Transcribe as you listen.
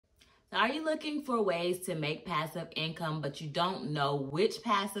So are you looking for ways to make passive income, but you don't know which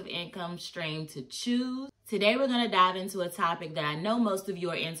passive income stream to choose? Today, we're going to dive into a topic that I know most of you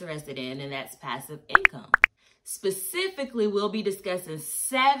are interested in, and that's passive income. Specifically, we'll be discussing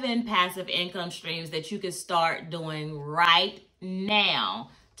 7 passive income streams that you can start doing right now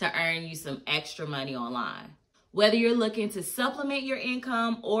to earn you some extra money online. Whether you're looking to supplement your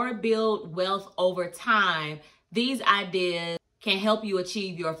income or build wealth over time, these ideas can help you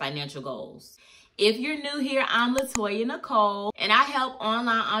achieve your financial goals. If you're new here, I'm Latoya Nicole, and I help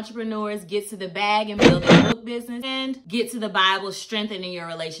online entrepreneurs get to the bag and build their book business and get to the Bible, strengthening your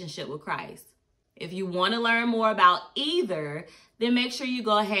relationship with Christ. If you want to learn more about either, then make sure you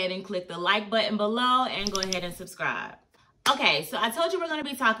go ahead and click the like button below and go ahead and subscribe. Okay, so I told you we're going to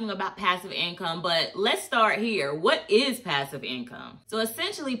be talking about passive income, but let's start here. What is passive income? So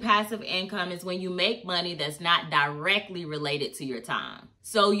essentially, passive income is when you make money that's not directly related to your time.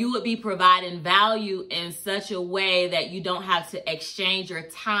 So you would be providing value in such a way that you don't have to exchange your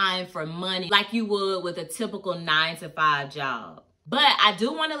time for money like you would with a typical 9-to-5 job. But I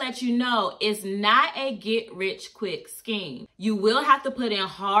do want to let you know it's not a get-rich-quick scheme. You will have to put in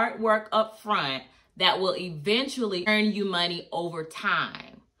hard work up front that will eventually earn you money over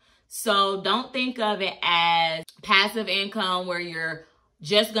time. So don't think of it as passive income where you're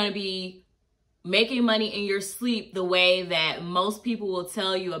just going to be making money in your sleep the way that most people will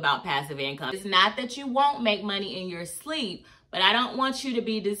tell you about passive income. It's not that you won't make money in your sleep, but I don't want you to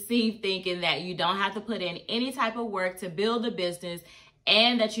be deceived thinking that you don't have to put in any type of work to build a business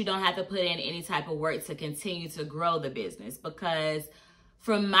and that you don't have to put in any type of work to continue to grow the business. Because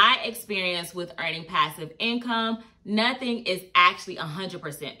from my experience with earning passive income, nothing is actually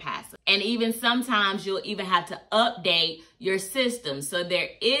 100% passive. And even sometimes you'll even have to update your system. So there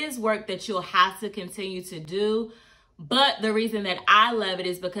is work that you'll have to continue to do. But the reason that I love it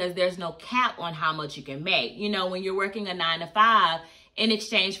is because there's no cap on how much you can make. You know, when you're working a 9-to-5, in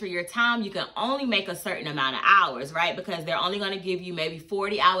exchange for your time, you can only make a certain amount of hours, right? Because they're only going to give you maybe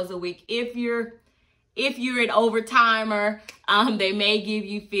 40 hours a week if you're an overtimer. They may give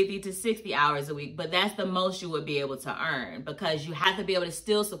you 50 to 60 hours a week, but that's the most you would be able to earn because you have to be able to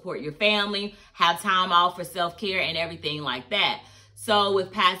still support your family, have time off for self-care and everything like that. So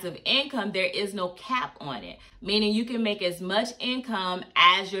with passive income, there is no cap on it, meaning you can make as much income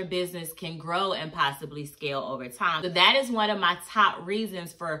as your business can grow and possibly scale over time. So that is one of my top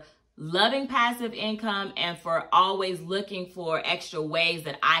reasons for loving passive income and for always looking for extra ways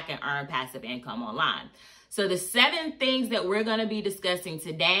that I can earn passive income online. So the 7 things that we're going to be discussing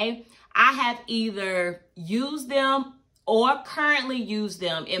today, I have either used them or currently use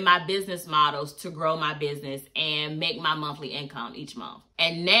them in my business models to grow my business and make my monthly income each month.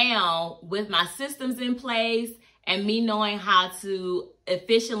 And now with my systems in place and me knowing how to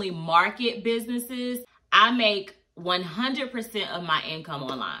efficiently market businesses, I make 100% of my income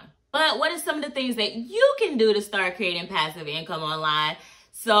online. But what are some of the things that you can do to start creating passive income online?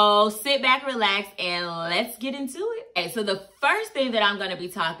 So sit back, relax, and let's get into it. Okay, so the first thing that I'm going to be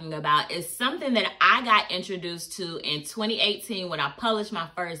talking about is something that I got introduced to in 2018 when I published my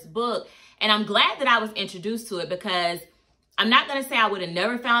first book. And I'm glad that I was introduced to it because I'm not going to say I would have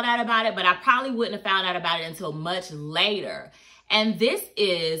never found out about it, but I probably wouldn't have found out about it until much later. And this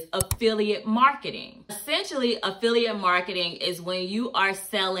is affiliate marketing. Essentially, affiliate marketing is when you are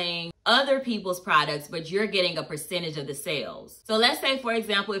selling other people's products, but you're getting a percentage of the sales. So let's say, for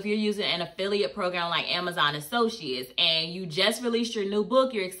example, if you're using an affiliate program like Amazon Associates and you just released your new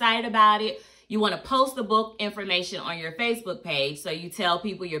book, you're excited about it, you want to post the book information on your Facebook page. So you tell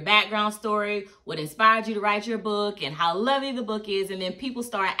people your background story, what inspired you to write your book and how lovely the book is. And then people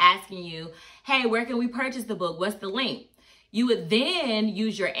start asking you, hey, where can we purchase the book? What's the link? You would then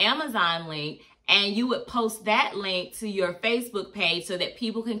use your Amazon link and you would post that link to your Facebook page so that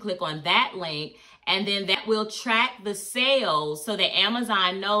people can click on that link. And then that will track the sales so that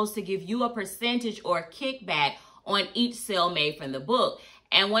Amazon knows to give you a percentage or kickback on each sale made from the book.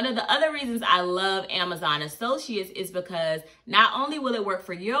 And one of the other reasons I love Amazon Associates is because not only will it work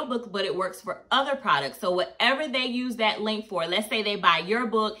for your book, but it works for other products. So whatever they use that link for, let's say they buy your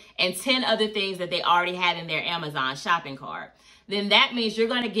book and 10 other things that they already had in their Amazon shopping cart, then that means you're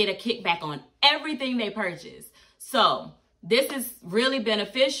going to get a kickback on everything they purchase. So this is really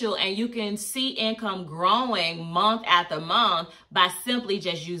beneficial and you can see income growing month after month by simply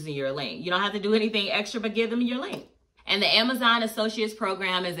just using your link. You don't have to do anything extra but give them your link. And the Amazon Associates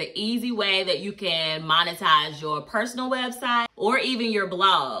program is an easy way that you can monetize your personal website or even your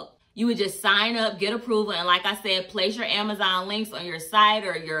blog. You would just sign up, get approval, and like I said, place your Amazon links on your site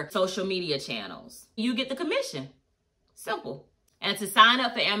or your social media channels. You get the commission. Simple. And to sign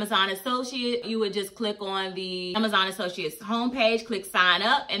up for Amazon Associate, you would just click on the Amazon Associates homepage, click sign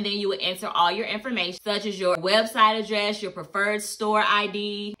up, and then you would enter all your information, such as your website address, your preferred store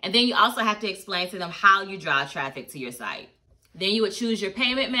ID, and then you also have to explain to them how you drive traffic to your site. Then you would choose your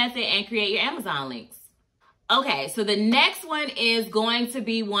payment method and create your Amazon links. Okay, so the next one is going to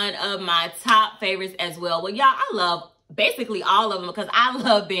be one of my top favorites as well. Well, y'all, I love basically all of them because I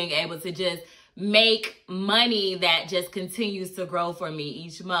love being able to just make money that just continues to grow for me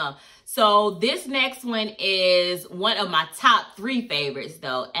each month. So this next one is one of my top 3 favorites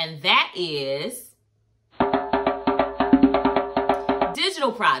though, and that is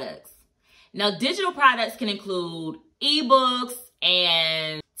digital products. Now, digital products can include ebooks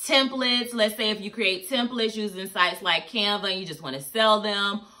and templates. Let's say if you create templates using sites like Canva and you just want to sell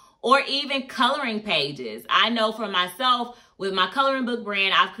them, or even coloring pages. I know for myself, with my coloring book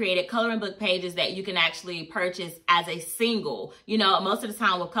brand, I've created coloring book pages that you can actually purchase as a single. You know, most of the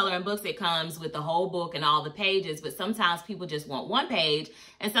time with coloring books, it comes with the whole book and all the pages, but sometimes people just want one page,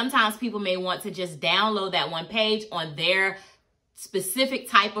 and sometimes people may want to just download that one page on their specific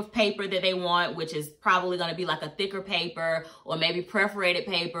type of paper that they want, which is probably going to be like a thicker paper or maybe perforated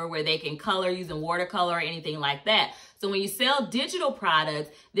paper where they can color using watercolor or anything like that. So when you sell digital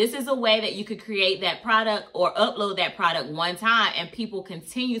products, this is a way that you could create that product or upload that product one time and people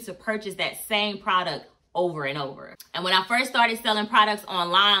continue to purchase that same product over and over. And when I first started selling products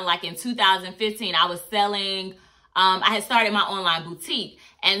online, like in 2015, I was selling, I had started my online boutique.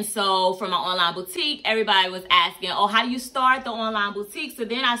 And so for my online boutique, everybody was asking, oh, how do you start the online boutique? So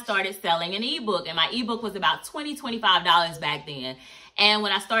then I started selling an ebook, and my ebook was about $20, $25 back then. And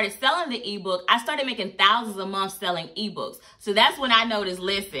when I started selling the ebook, I started making thousands a month selling ebooks. So that's when I noticed,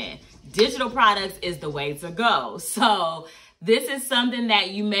 listen, digital products is the way to go. So this is something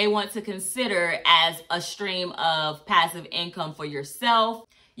that you may want to consider as a stream of passive income for yourself.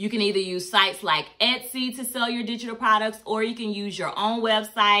 You can either use sites like Etsy to sell your digital products, or you can use your own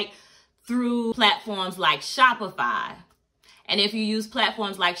website through platforms like Shopify. And if you use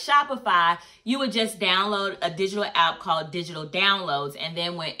platforms like Shopify, you would just download a digital app called Digital Downloads. And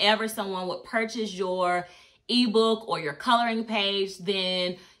then whenever someone would purchase your ebook or your coloring page,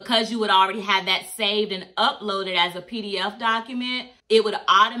 then because you would already have that saved and uploaded as a PDF document, it would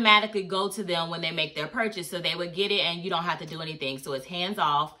automatically go to them when they make their purchase. So they would get it and you don't have to do anything. So it's hands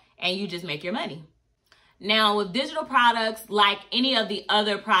off and you just make your money. Now with digital products, like any of the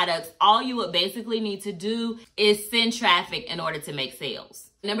other products, all you would basically need to do is send traffic in order to make sales.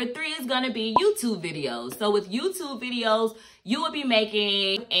 Number 3 is going to be YouTube videos. So with YouTube videos, you will be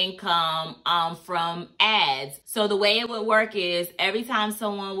making income from ads. So the way it would work is every time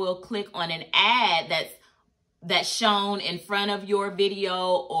someone will click on an ad that's shown in front of your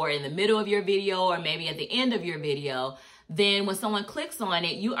video or in the middle of your video or maybe at the end of your video, then when someone clicks on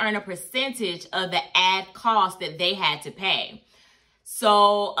it, you earn a percentage of the ad cost that they had to pay.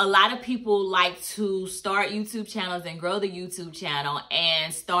 So a lot of people like to start YouTube channels and grow the YouTube channel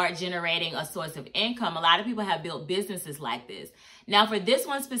and start generating a source of income. A lot of people have built businesses like this. Now for this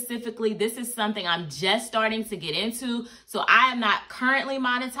one specifically, this is something I'm just starting to get into. So I am not currently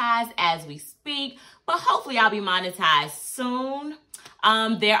monetized as we speak, but hopefully I'll be monetized soon.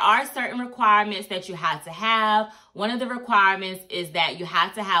 There are certain requirements that you have to have. One of the requirements is that you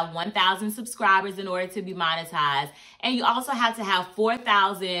have to have 1,000 subscribers in order to be monetized. And you also have to have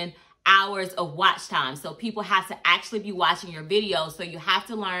 4,000 hours of watch time. So people have to actually be watching your videos. So you have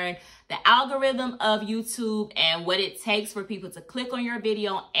to learn the algorithm of YouTube and what it takes for people to click on your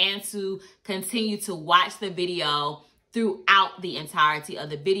video and to continue to watch the video throughout the entirety of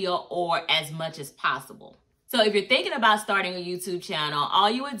the video or as much as possible. So if you're thinking about starting a YouTube channel,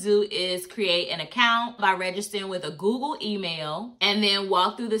 all you would do is create an account by registering with a Google email and then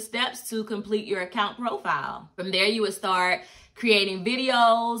walk through the steps to complete your account profile. From there, you would start creating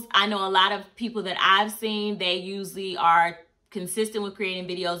videos. I know a lot of people that I've seen, they usually are consistent with creating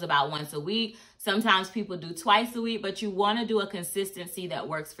videos about once a week. Sometimes people do twice a week, but you want to do a consistency that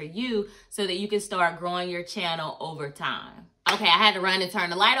works for you so that you can start growing your channel over time. Okay, I had to run and turn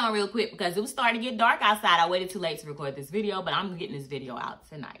the light on real quick because it was starting to get dark outside. I waited too late to record this video, but I'm getting this video out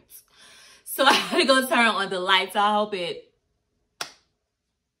tonight. So I had to go turn on the lights. I hope it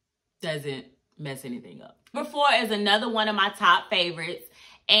doesn't mess anything up. Number 4 is another one of my top favorites,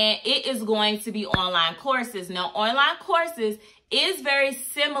 and it is going to be online courses. Now, online courses is very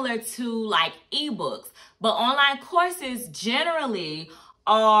similar to like ebooks, but online courses generally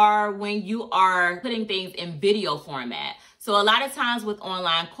are when you are putting things in video format. So a lot of times with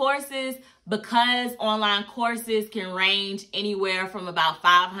online courses, because online courses can range anywhere from about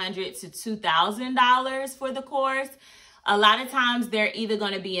 $500 to $2,000 for the course, A lot of times they're either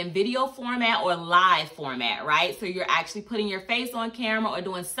going to be in video format or live format, right? So you're actually putting your face on camera or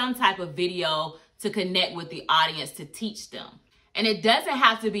doing some type of video to connect with the audience to teach them. And it doesn't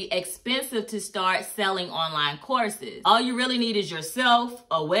have to be expensive to start selling online courses. All you really need is yourself,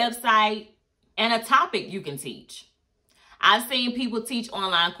 a website, and a topic you can teach. I've seen people teach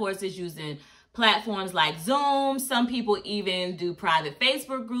online courses using platforms like Zoom. Some people even do private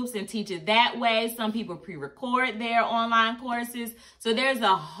Facebook groups and teach it that way. Some people pre-record their online courses. So there's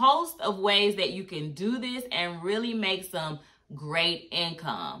a host of ways that you can do this and really make some great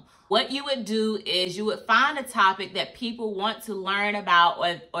income. What you would do is you would find a topic that people want to learn about,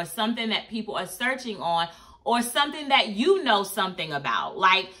 or something that people are searching on, or something that you know something about.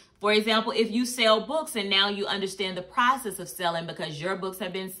 Like, for example, if you sell books and now you understand the process of selling because your books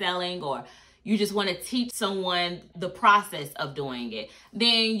have been selling, or you just want to teach someone the process of doing it,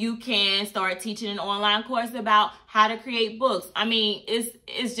 then you can start teaching an online course about how to create books. I mean,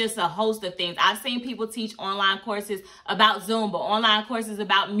 it's just a host of things. I've seen people teach online courses about Zoom, but online courses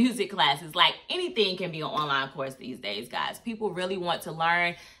about music classes. Like, anything can be an online course these days, guys. People really want to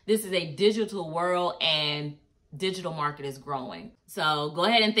learn. This is a digital world, and digital market is growing. So go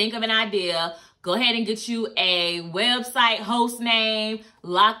ahead and think of an idea. Go ahead and get you a website host name.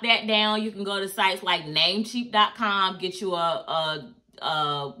 Lock that down. You can go to sites like namecheap.com, get you a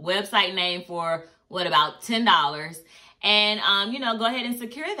website name for about $10. And, go ahead and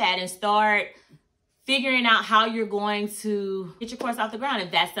secure that and start figuring out how you're going to get your course off the ground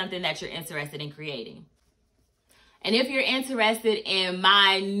if that's something that you're interested in creating. And if you're interested in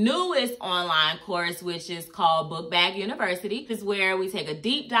my newest online course, which is called Book Bag University, this is where we take a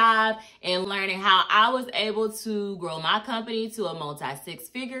deep dive in learning how I was able to grow my company to a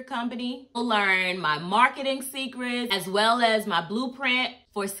multi-six-figure company. You'll learn my marketing secrets, as well as my blueprint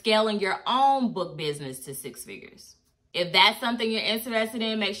for scaling your own book business to 6 figures. If that's something you're interested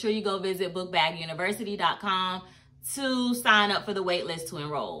in, make sure you go visit bookbaguniversity.com to sign up for the waitlist to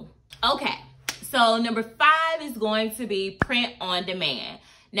enroll. Okay. So number 5 is going to be print on demand.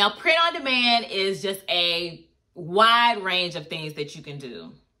 Now, print on demand is just a wide range of things that you can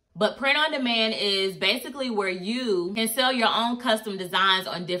do. But print on demand is basically where you can sell your own custom designs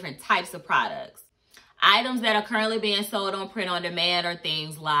on different types of products. Items that are currently being sold on print on demand are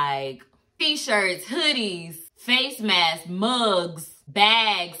things like t-shirts, hoodies, face masks, mugs,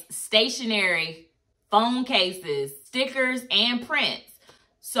 bags, stationery, phone cases, stickers, and prints.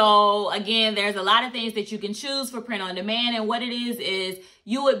 So again, there's a lot of things that you can choose for print on demand. And what it is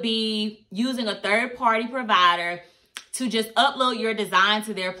you would be using a third-party provider to just upload your design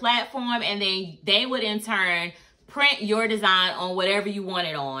to their platform, and then they would in turn print your design on whatever you want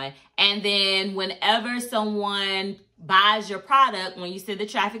it on. And then whenever someone buys your product, when you send the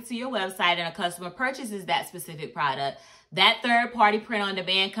traffic to your website and a customer purchases that specific product, that third-party print on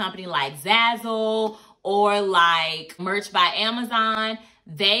demand company like Zazzle or like Merch by Amazon,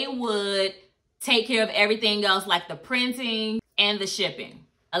 they would take care of everything else, like the printing and the shipping.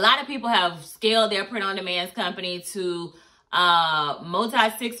 A lot of people have scaled their print on demand company to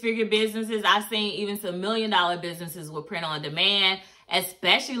multi-six-figure businesses. I've seen even some $1 million businesses with print on demand,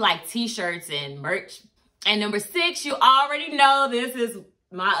 especially like t-shirts and merch. And number 6, you already know this is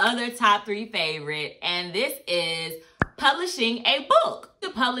my other top 3 favorite, and this is publishing a book.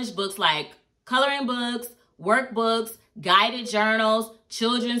 You publish books like coloring books, workbooks, guided journals,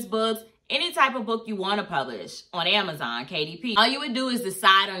 children's books, any type of book you want to publish on Amazon, KDP. All you would do is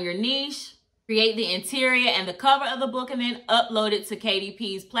decide on your niche, create the interior and the cover of the book, and then upload it to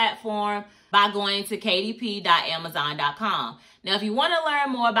KDP's platform by going to kdp.amazon.com. Now, if you want to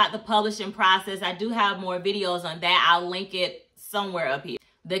learn more about the publishing process, I do have more videos on that. I'll link it somewhere up here.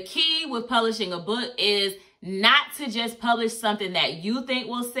 The key with publishing a book is not to just publish something that you think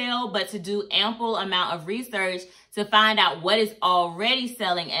will sell, but to do ample amount of research to find out what is already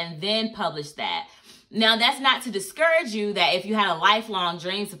selling and then publish that. Now, that's not to discourage you that if you had a lifelong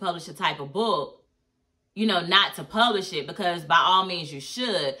dream to publish a type of book, not to publish it, because by all means you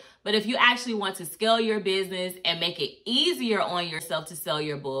should. But if you actually want to scale your business and make it easier on yourself to sell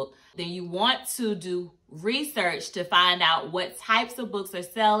your book, then you want to do research to find out what types of books are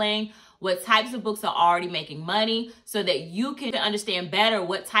selling, what types of books are already making money, so that you can understand better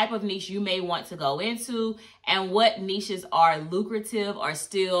what type of niche you may want to go into and what niches are lucrative or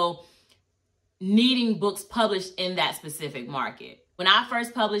still needing books published in that specific market. When I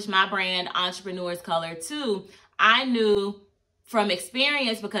first published my brand, Entrepreneur's Color 2, I knew from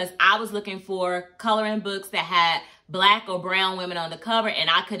experience, because I was looking for coloring books that had Black or brown women on the cover, and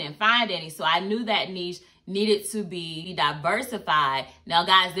I couldn't find any. So I knew that niche needed to be diversified. Now,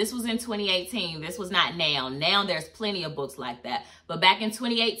 guys, this was in 2018. This was not now. Now there's plenty of books like that. But back in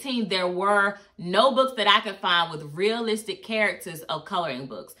 2018, there were no books that I could find with realistic characters of coloring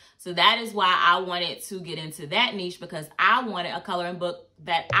books. So that is why I wanted to get into that niche, because I wanted a coloring book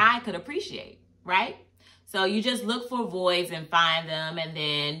that I could appreciate, right? So you just look for voids and find them and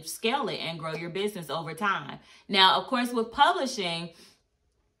then scale it and grow your business over time. Now, of course, with publishing,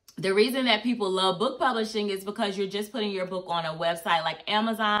 the reason that people love book publishing is because you're just putting your book on a website like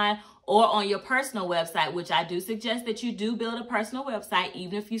Amazon or on your personal website, which I do suggest that you do build a personal website,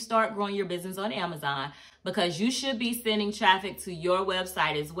 even if you start growing your business on Amazon, because you should be sending traffic to your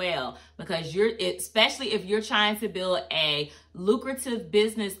website as well, because especially if you're trying to build a lucrative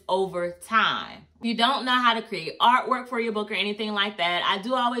business over time. If you don't know how to create artwork for your book or anything like that, I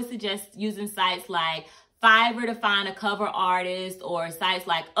do always suggest using sites like Fiverr to find a cover artist, or sites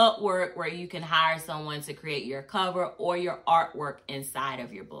like Upwork where you can hire someone to create your cover or your artwork inside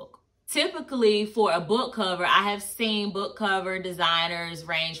of your book. Typically for a book cover, I have seen book cover designers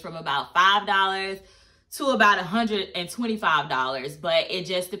range from about $5 to about $125, but it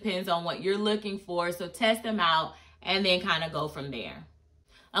just depends on what you're looking for. So test them out and then kind of go from there.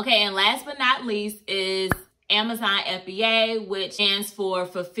 Okay, and last but not least is Amazon FBA, which stands for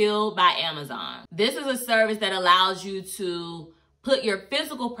Fulfilled by Amazon. This is a service that allows you to put your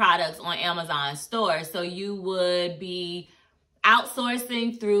physical products on Amazon stores. So you would be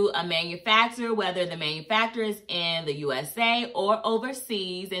outsourcing through a manufacturer, whether the manufacturer is in the USA or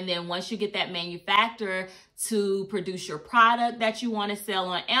overseas. And then once you get that manufacturer to produce your product that you want to sell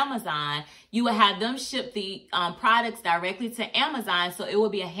on Amazon, you will have them ship the products directly to Amazon. So it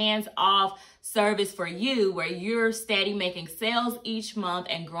will be a hands-off service for you where you're steady making sales each month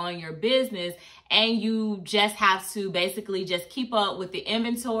and growing your business. And you just have to basically just keep up with the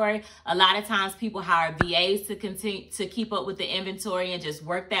inventory. A lot of times people hire VAs to continue to keep up with the inventory and just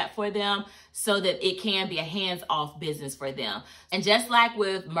work that for them so that it can be a hands-off business for them. And just like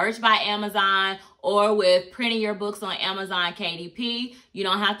with Merch by Amazon or with printing your books on Amazon KDP, you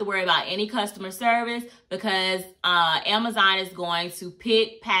don't have to worry about any customer service, because Amazon is going to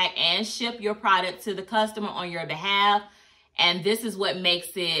pick, pack, and ship your product to the customer on your behalf. And this is what makes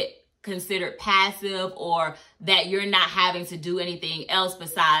it considered passive, or that you're not having to do anything else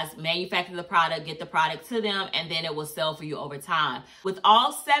besides manufacture the product, get the product to them, and then it will sell for you over time. With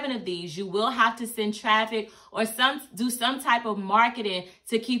all 7 of these, you will have to send traffic or do some type of marketing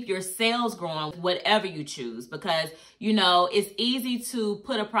to keep your sales growing, whatever you choose, because you know it's easy to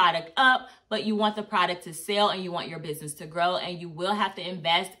put a product up, but you want the product to sell and you want your business to grow, and you will have to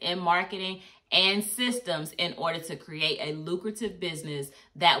invest in marketing and systems in order to create a lucrative business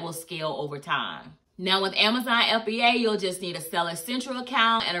that will scale over time. Now with Amazon FBA, you'll just need a Seller Central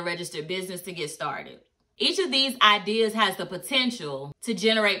account and a registered business to get started. Each of these ideas has the potential to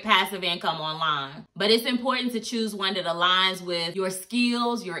generate passive income online, but it's important to choose one that aligns with your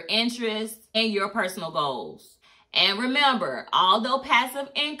skills, your interests, and your personal goals. And remember, although passive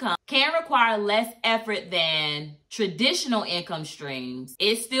income can require less effort than traditional income streams,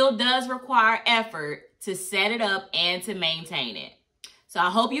 it still does require effort to set it up and to maintain it. So I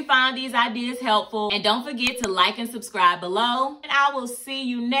hope you find these ideas helpful, and don't forget to like and subscribe below, and I will see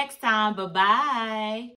you next time. Bye-bye.